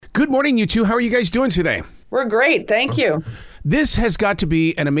Good morning, you two. How are you guys doing today? We're great. Thank you. This has got to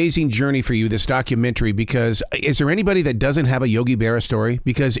be an amazing journey for you, this documentary, because is there anybody that doesn't have a Yogi Berra story?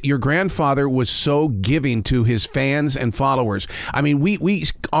 Because your grandfather was so giving to his fans and followers. I mean, we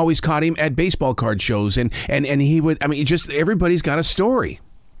always caught him at baseball card shows, and he would, I mean, just everybody's got a story.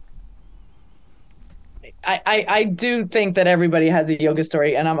 I do think that everybody has a yoga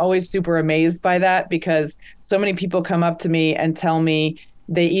story, and I'm always super amazed by that because so many people come up to me and tell me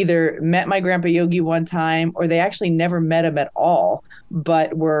they either met my grandpa Yogi one time or they actually never met him at all,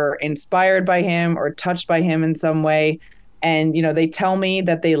 but were inspired by him or touched by him in some way. And, you know, they tell me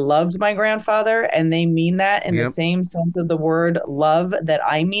that they loved my grandfather, and they mean that in the same sense of the word love that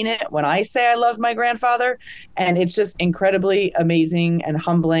I mean it when I say I love my grandfather. And it's just incredibly amazing and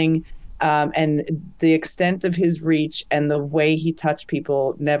humbling. And the extent of his reach and the way he touched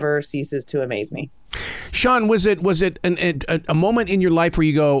people never ceases to amaze me. Sean, was it a moment in your life where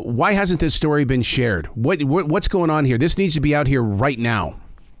you go, why hasn't this story been shared? What's going on here? This needs to be out here right now.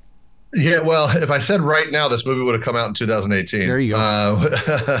 Yeah, well, if I said right now, this movie would have come out in 2018. There you go.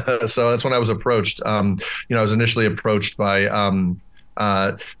 So that's when I was approached. I was initially approached by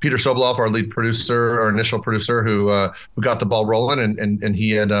Peter Sobolov, our lead producer, our initial producer, who got the ball rolling, and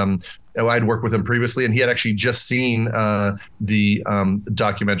he had I'd worked with him previously, and he had actually just seen the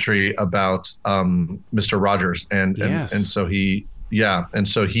documentary about Mr. Rogers, and so he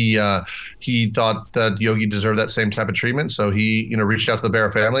thought that Yogi deserved that same type of treatment. So he, reached out to the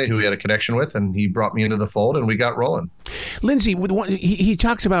Berra family, who he had a connection with, and he brought me into the fold, and we got rolling. Lindsay, he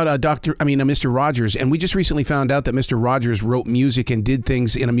talks about Mr. Rogers, and we just recently found out that Mr. Rogers wrote music and did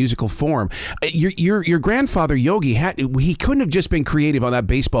things in a musical form. Your grandfather Yogi he couldn't have just been creative on that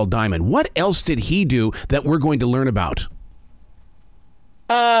baseball diamond. What else did he do that we're going to learn about?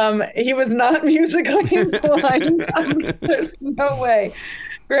 He was not musically inclined. There's no way.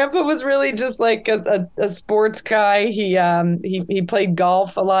 Grandpa was really just like a sports guy. He played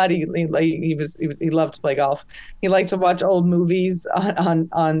golf a lot. He loved to play golf. He liked to watch old movies on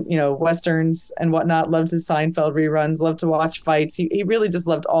westerns and whatnot. Loved his Seinfeld reruns. Loved to watch fights. He really just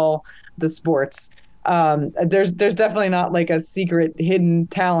loved all the sports. There's definitely not like a secret hidden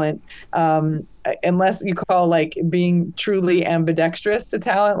talent. Unless you call like being truly ambidextrous a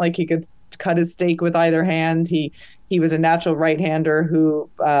talent, like he could cut his steak with either hand. He was a natural right-hander who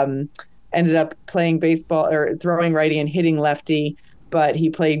ended up playing baseball or throwing righty and hitting lefty, but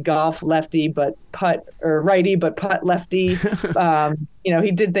he played golf lefty but putt, or righty but putt lefty.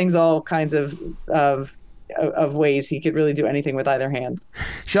 He did things all kinds of ways. He could really do anything with either hand.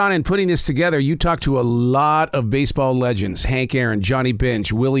 Sean, in putting this together, you talked to a lot of baseball legends: Hank Aaron, Johnny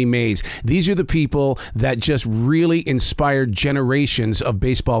Bench, Willie Mays. These are the people that just really inspired generations of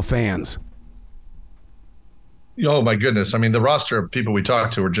baseball fans. Oh, my goodness. I mean, the roster of people we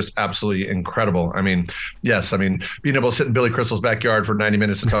talked to were just absolutely incredible. I mean, yes. I mean, being able to sit in Billy Crystal's backyard for 90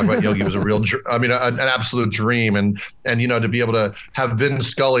 minutes to talk about Yogi was a real, an absolute dream. And to be able to have Vin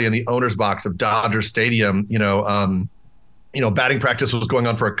Scully in the owner's box of Dodger Stadium, batting practice was going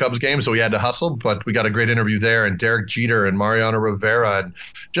on for a Cubs game, so we had to hustle, but we got a great interview there, and Derek Jeter and Mariano Rivera and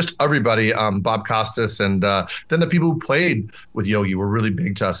just everybody, Bob Costas, and then the people who played with Yogi were really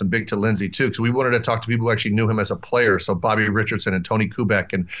big to us and big to Lindsay too, because we wanted to talk to people who actually knew him as a player. So Bobby Richardson and Tony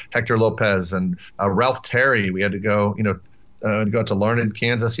Kubek and Hector Lopez and Ralph Terry. We had to go, go to Larned,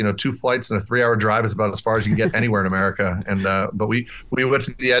 Kansas. 2 flights and a 3-hour drive is about as far as you can get anywhere in America. And but we went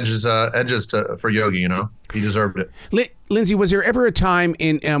to the edges for Yogi. He deserved it. Lindsay, was there ever a time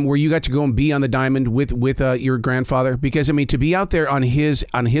in where you got to go and be on the diamond with your grandfather? Because I mean, to be out there on his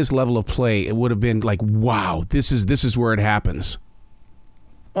level of play, it would have been like, wow, this is where it happens.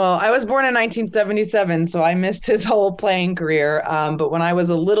 Well, I was born in 1977, so I missed his whole playing career. But when I was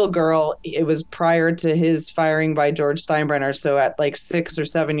a little girl, it was prior to his firing by George Steinbrenner. So at like 6 or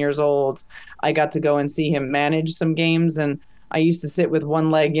 7 years old, I got to go and see him manage some games. And I used to sit with one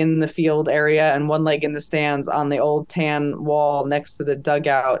leg in the field area and one leg in the stands on the old tan wall next to the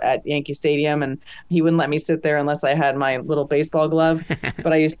dugout at Yankee Stadium. And he wouldn't let me sit there unless I had my little baseball glove.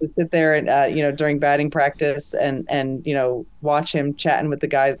 But I used to sit there and, during batting practice and watch him chatting with the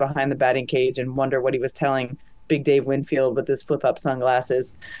guys behind the batting cage and wonder what he was telling Big Dave Winfield with his flip-up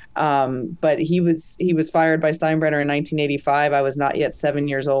sunglasses. But he was fired by Steinbrenner in 1985. I was not yet 7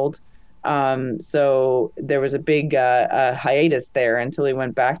 years old. So there was a big hiatus there until he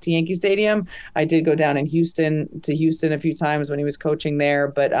went back to Yankee Stadium. I did go down to Houston a few times when he was coaching there,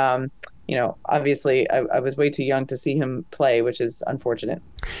 but obviously I was way too young to see him play, which is unfortunate.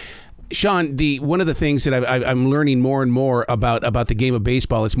 Sean, one of the things that I'm learning more and more about the game of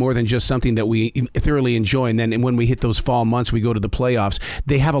baseball, it's more than just something that we thoroughly enjoy. And then when we hit those fall months, we go to the playoffs.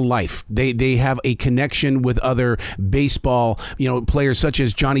 They have a life. They have a connection with other baseball, players such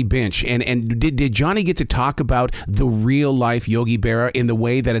as Johnny Bench. And did Johnny get to talk about the real life Yogi Berra in the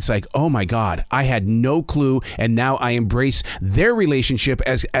way that it's like, oh my God, I had no clue, and now I embrace their relationship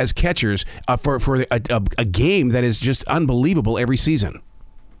as catchers for a game that is just unbelievable every season?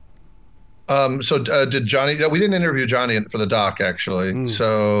 Did Johnny? We didn't interview Johnny for the doc, actually.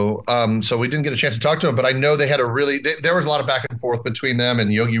 So we didn't get a chance to talk to him. But I know they had there was a lot of back and forth between them,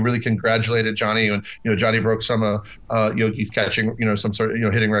 and Yogi really congratulated Johnny. And Johnny broke some Yogi's catching, some sort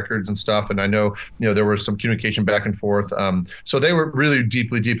of hitting records and stuff. And I know there was some communication back and forth. So they were really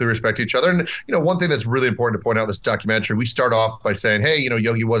deeply respect each other. And one thing that's really important to point out in this documentary, we start off by saying, hey,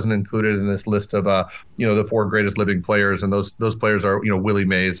 Yogi wasn't included in this list of the 4 greatest living players, and those players are Willie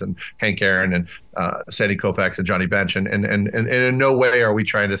Mays and Hank Aaron and Sandy Koufax and Johnny Bench, and in no way are we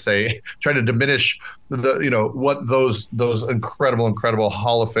trying to diminish what those incredible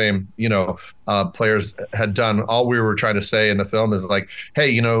Hall of Fame players had done. All we were trying to say in the film is like, hey,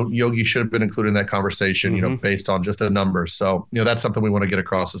 Yogi should have been included in that conversation, based on just the numbers. So that's something we want to get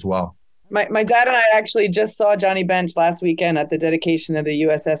across as well. My dad and I actually just saw Johnny Bench last weekend at the dedication of the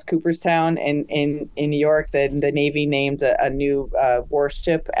USS Cooperstown in New York. The Navy named a new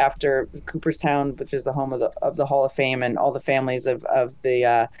warship after Cooperstown, which is the home of the Hall of Fame, and all the families of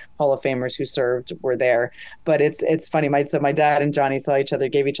the Hall of Famers who served were there. But it's funny. So my dad and Johnny saw each other,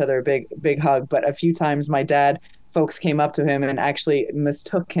 gave each other a big hug. But a few times folks came up to him and actually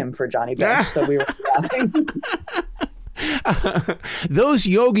mistook him for Johnny Bench. So we were laughing. Those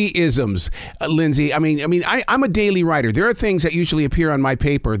Yogi-isms, Lindsay, I'm a daily writer. There are things that usually appear on my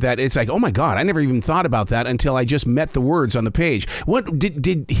paper that it's like, oh my God, I never even thought about that until I just met the words on the page. What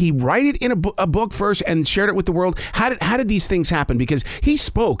did he write it in a book first and shared it with the world? How did these things happen? Because he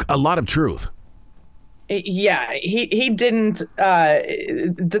spoke a lot of truth. Yeah, he didn't.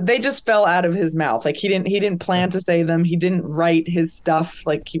 They just fell out of his mouth. Like he didn't plan to say them. He didn't write his stuff.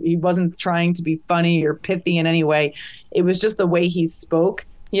 Like he wasn't trying to be funny or pithy in any way. It was just the way he spoke.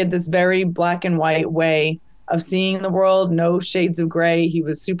 He had this very black and white way of seeing the world, no shades of gray. He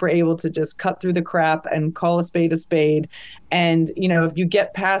was super able to just cut through the crap and call a spade a spade. And, if you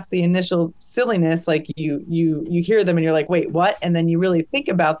get past the initial silliness, like you hear them and you're like, wait, what? And then you really think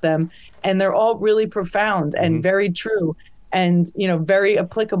about them, and they're all really profound and very true and, very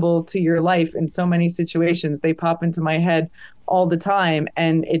applicable to your life in so many situations. They pop into my head all the time.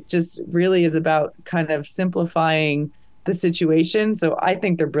 And it just really is about kind of simplifying the situation. So I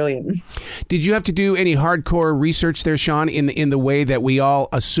think they're brilliant. Did you have to do any hardcore research there, Sean, in the way that we all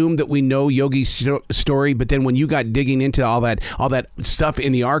assume that we know Yogi's story, but then when you got digging into all that stuff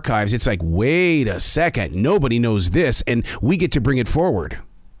in the archives, it's like, wait a second, nobody knows this, and we get to bring it forward?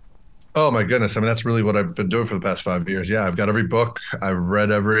 Oh my goodness. That's really what I've been doing for the past 5 years. Yeah. I've got every book. I've read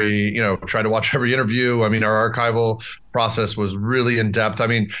tried to watch every interview. Our archival process was really in depth.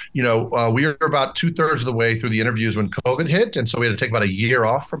 We were about 2/3 of the way through the interviews when COVID hit. And so we had to take about a year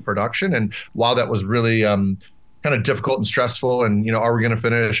off from production. And while that was really, kind of difficult and stressful, and are we going to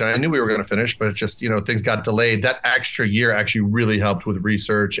finish? I knew we were going to finish, but it's just things got delayed. That extra year actually really helped with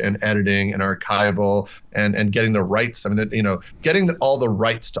research and editing and archival and getting the rights. Getting all the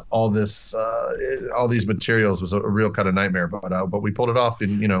rights to all this all these materials was a real kind of nightmare. But we pulled it off.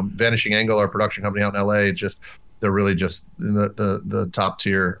 And Vanishing Angle, our production company out in LA, they're really just the top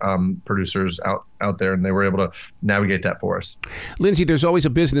tier producers out there, and they were able to navigate that for us. Lindsay, there's always a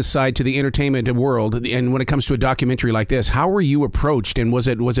business side to the entertainment world, and when it comes to a documentary like this, how were you approached? And was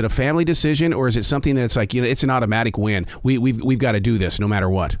it a family decision, or is it something that's like it's an automatic win? We've got to do this no matter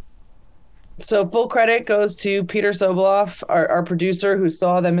what. So full credit goes to Peter Soboleff, our producer, who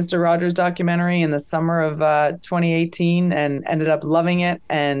saw the Mr. Rogers documentary in the summer of 2018 and ended up loving it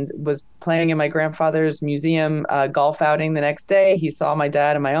and was playing in my grandfather's museum golf outing the next day. He saw my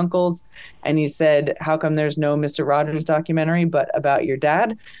dad and my uncles, and he said, how come there's no Mr. Rogers documentary but about your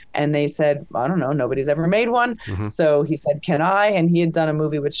dad? And they said, I don't know, nobody's ever made one. So he said, can I? And he had done a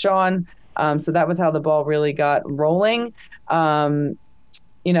movie with Sean. So that was how the ball really got rolling. I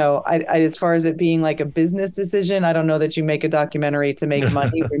as far as it being like a business decision, I don't know that you make a documentary to make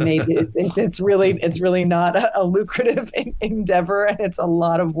money. It's really not a lucrative endeavor, and it's a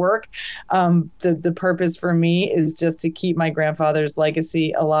lot of work. The purpose for me is just to keep my grandfather's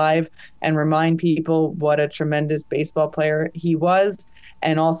legacy alive and remind people what a tremendous baseball player he was.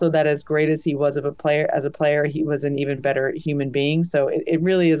 and also that as great as he was as a player, he was an even better human being. So it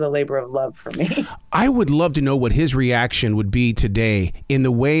really is a labor of love for me. I would love to know what his reaction would be today in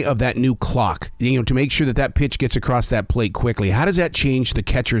the way of that new clock, to make sure that pitch gets across that plate quickly. How does that change the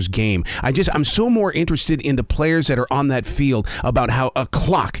catcher's game? I'm so more interested in the players that are on that field about how a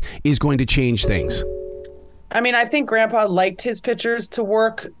clock is going to change things. I mean, I think Grandpa liked his pitchers to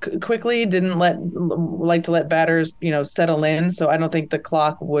work quickly, didn't like to let batters, settle in. So I don't think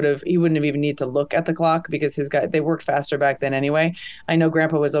he wouldn't have even need to look at the clock because they worked faster back then anyway. I know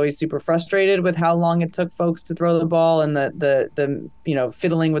Grandpa was always super frustrated with how long it took folks to throw the ball and the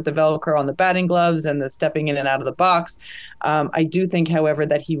fiddling with the Velcro on the batting gloves and the stepping in and out of the box. I do think, however,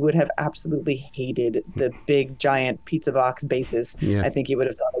 that he would have absolutely hated the big, giant pizza box bases. Yeah. I think he would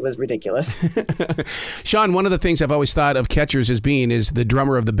have thought it was ridiculous. Sean, one of the things I've always thought of catchers as being is the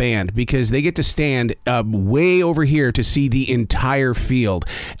drummer of the band, because they get to stand way over here to see the entire field.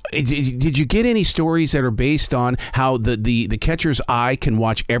 Did you get any stories that are based on how the catcher's eye can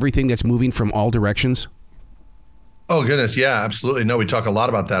watch everything that's moving from all directions? Oh, goodness. Yeah, absolutely. No, we talk a lot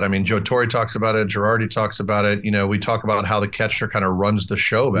about that. I mean, Joe Torre talks about it. Girardi talks about it. We talk about how the catcher kind of runs the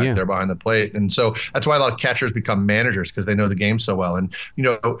show back there behind the plate. And so that's why a lot of catchers become managers, because they know the game so well. And,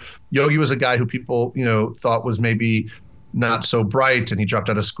 Yogi was a guy who people, thought was maybe not so bright, and he dropped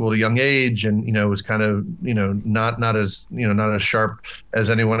out of school at a young age, and was kind of not as sharp as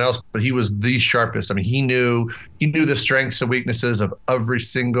anyone else, but he was the sharpest. I mean, he knew the strengths and weaknesses of every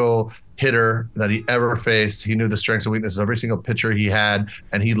single hitter that he ever faced. He knew the strengths and weaknesses of every single pitcher he had,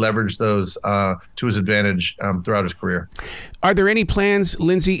 and he leveraged those to his advantage throughout his career. Are there any plans,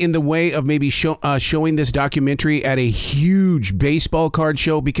 Lindsay, in the way of maybe showing this documentary at a huge baseball card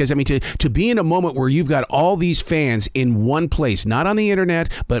show? Because, I mean, to be in a moment where you've got all these fans in one place, not on the internet,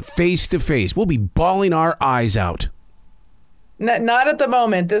 but face to face, we'll be bawling our eyes out. Not at the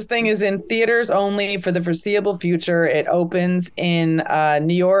moment. This thing is in theaters only for the foreseeable future. It opens in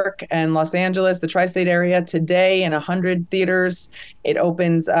New York and Los Angeles, the tri-state area, today in 100 theaters. It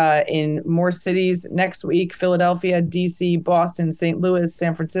opens in more cities next week: Philadelphia, D.C., Boston, St. Louis,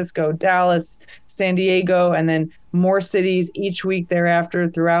 San Francisco, Dallas, San Diego, and then more cities each week thereafter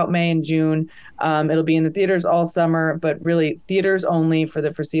throughout May and June. It'll be in the theaters all summer, but really theaters only for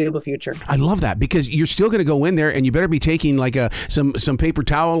the foreseeable future. I love that, because you're still going to go in there and you better be taking like some paper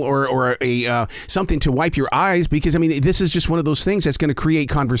towel or a something to wipe your eyes, because, I mean, this is just one of those things that's going to create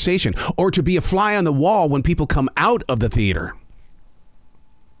conversation, or to be a fly on the wall when people come out of the theater.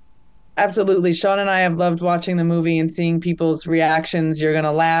 Absolutely. Sean and I have loved watching the movie and seeing people's reactions. You're going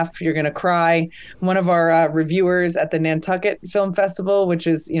to laugh. You're going to cry. One of our reviewers at the Nantucket Film Festival, which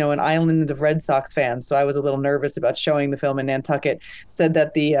is, an island of Red Sox fans, so I was a little nervous about showing the film in Nantucket, said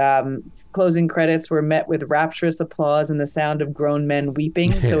that the closing credits were met with rapturous applause and the sound of grown men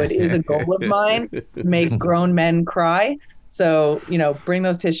weeping. So it is a goal of mine to make grown men cry. So, bring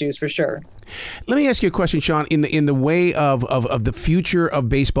those tissues for sure. Let me ask you a question, Sean. In the way of the future of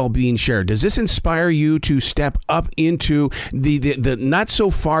baseball being shared, does this inspire you to step up into the not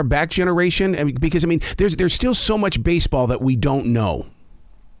so far back generation? I mean, because, I mean, there's still so much baseball that we don't know.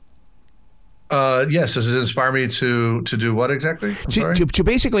 Yes. Does it inspire me to do what exactly? To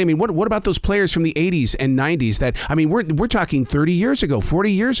basically, I mean, what about those players from the 80s and 90s that, I mean, we're talking 30 years ago, 40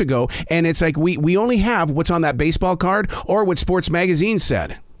 years ago, and it's like we only have what's on that baseball card or what Sports Magazine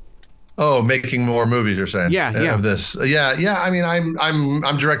said. Oh, making more movies, you're saying? Yeah. Of this. Yeah. I mean,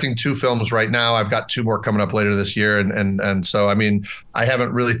 I'm directing 2 films right now. I've got 2 more coming up later this year. And so, I mean, I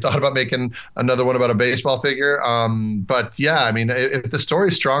haven't really thought about making another one about a baseball figure. But yeah, I mean, if the story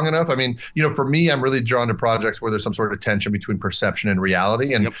is strong enough, I mean, for me, I'm really drawn to projects where there's some sort of tension between perception and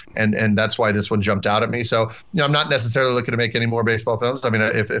reality. And, and that's why this one jumped out at me. So, I'm not necessarily looking to make any more baseball films. I mean,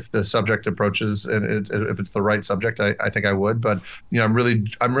 if the subject approaches and if it's the right subject, I think I would. But, I'm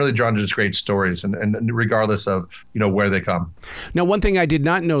really drawn to just great stories, and regardless of where they come. Now, one thing I did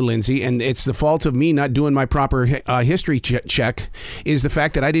not know, Lindsay, and it's the fault of me not doing my proper history check, is the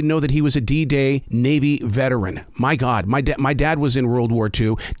fact that I didn't know that he was a D-Day Navy veteran. My God, my dad was in World War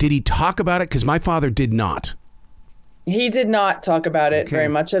II. Did he talk about it? Because my father did not. He did not talk about it very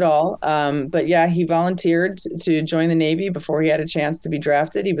much at all. But yeah, he volunteered to join the Navy before he had a chance to be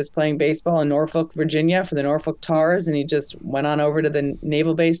drafted. He was playing baseball in Norfolk, Virginia for the Norfolk Tars, and he just went on over to the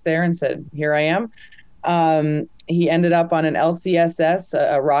naval base there and said, "Here I am." He ended up on an LCSS,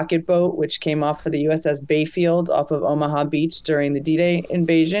 a rocket boat, which came off of the USS Bayfield off of Omaha Beach during the D-Day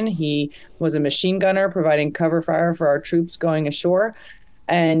invasion. He was a machine gunner providing cover fire for our troops going ashore.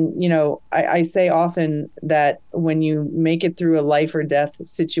 And, I say often that when you make it through a life or death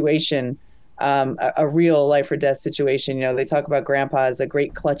situation, a real life or death situation. They talk about Grandpa as a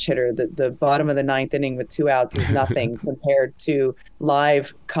great clutch hitter. The bottom of the ninth inning with 2 outs is nothing compared to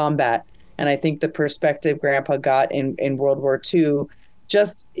live combat. And I think the perspective Grandpa got in World War II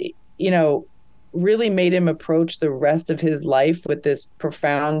just, really made him approach the rest of his life with this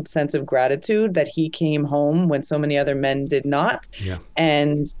profound sense of gratitude that he came home when so many other men did not. Yeah.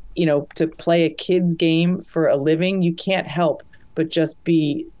 And, to play a kid's game for a living, you can't help but just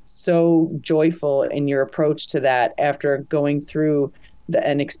be so joyful in your approach to that after going through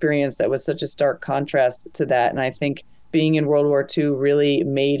an experience that was such a stark contrast to that. And I think being in World War II really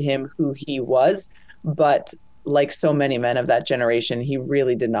made him who he was. But like so many men of that generation, he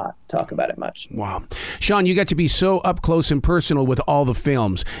really did not talk about it much. Wow. Sean, you got to be so up close and personal with all the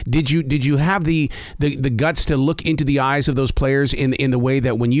films. Did you have the guts to look into the eyes of those players in the way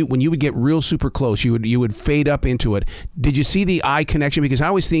that when you would get real super close, you would fade up into it? Did you see the eye connection? Because I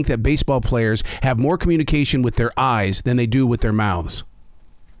always think that baseball players have more communication with their eyes than they do with their mouths.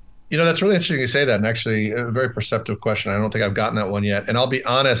 That's really interesting you say that, and actually a very perceptive question. I don't think I've gotten that one yet. And I'll be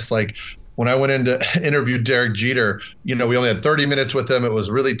honest, like, when I went in to interview Derek Jeter, we only had 30 minutes with him. It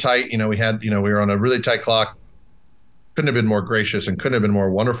was really tight. We were on a really tight clock. Couldn't have been more gracious and couldn't have been more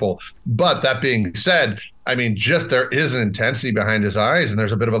wonderful. But that being said, just there is an intensity behind his eyes, and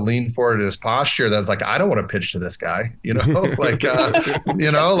there's a bit of a lean forward in his posture that's like, I don't want to pitch to this guy,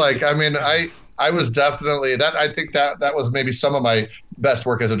 I was definitely that. I think that was maybe some of my best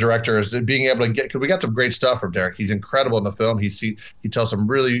work as a director, is being able to because we got some great stuff from Derek. He's incredible in the film. He tells some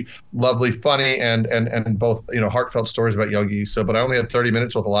really lovely, funny, and both heartfelt stories about Yogi. But I only had 30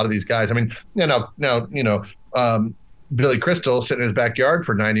 minutes with a lot of these guys. Billy Crystal sitting in his backyard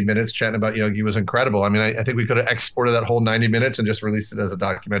for 90 minutes chatting about Yogi was incredible. I think we could have exported that whole 90 minutes and just released it as a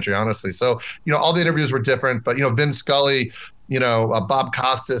documentary, honestly. So, all the interviews were different, but, Vin Scully, Bob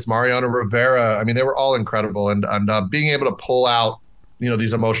Costas, Mariano Rivera, they were all incredible. And being able to pull out,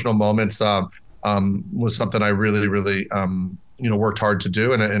 these emotional moments was something I really, really, worked hard to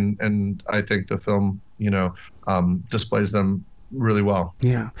do. And I think the film, displays them really well.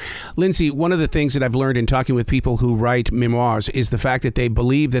 Yeah. Lindsay, one of the things that I've learned in talking with people who write memoirs is the fact that they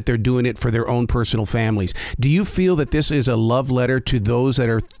believe that they're doing it for their own personal families. Do you feel that this is a love letter to those that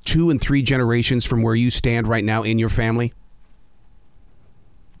are 2 and 3 generations from where you stand right now in your family?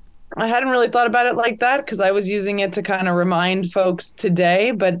 I hadn't really thought about it like that because I was using it to kind of remind folks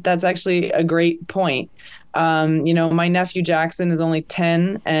today, but that's actually a great point. My nephew Jackson is only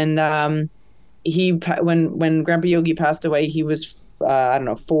 10, and when Grandpa Yogi passed away, he was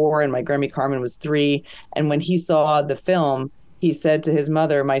 4, and my Grammy Carmen was 3. And when he saw the film, he said to his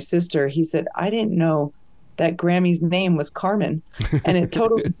mother, my sister, he said, I didn't know that Grammy's name was Carmen. And it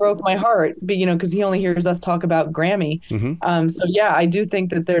totally broke my heart, but, because he only hears us talk about Grammy. Mm-hmm. So yeah, I do think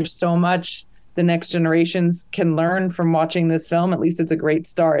that there's so much the next generations can learn from watching this film. At least it's a great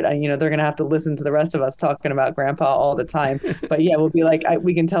start. They're going to have to listen to the rest of us talking about Grandpa all the time. But yeah, we'll be like,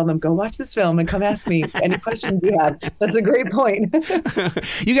 we can tell them, go watch this film and come ask me any questions you have. That's a great point.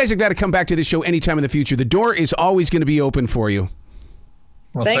 You guys have got to come back to this show anytime in the future. The door is always going to be open for you.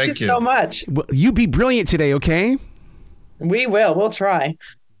 Well, thank you so much. Well, you be brilliant today, okay? We will. We'll try.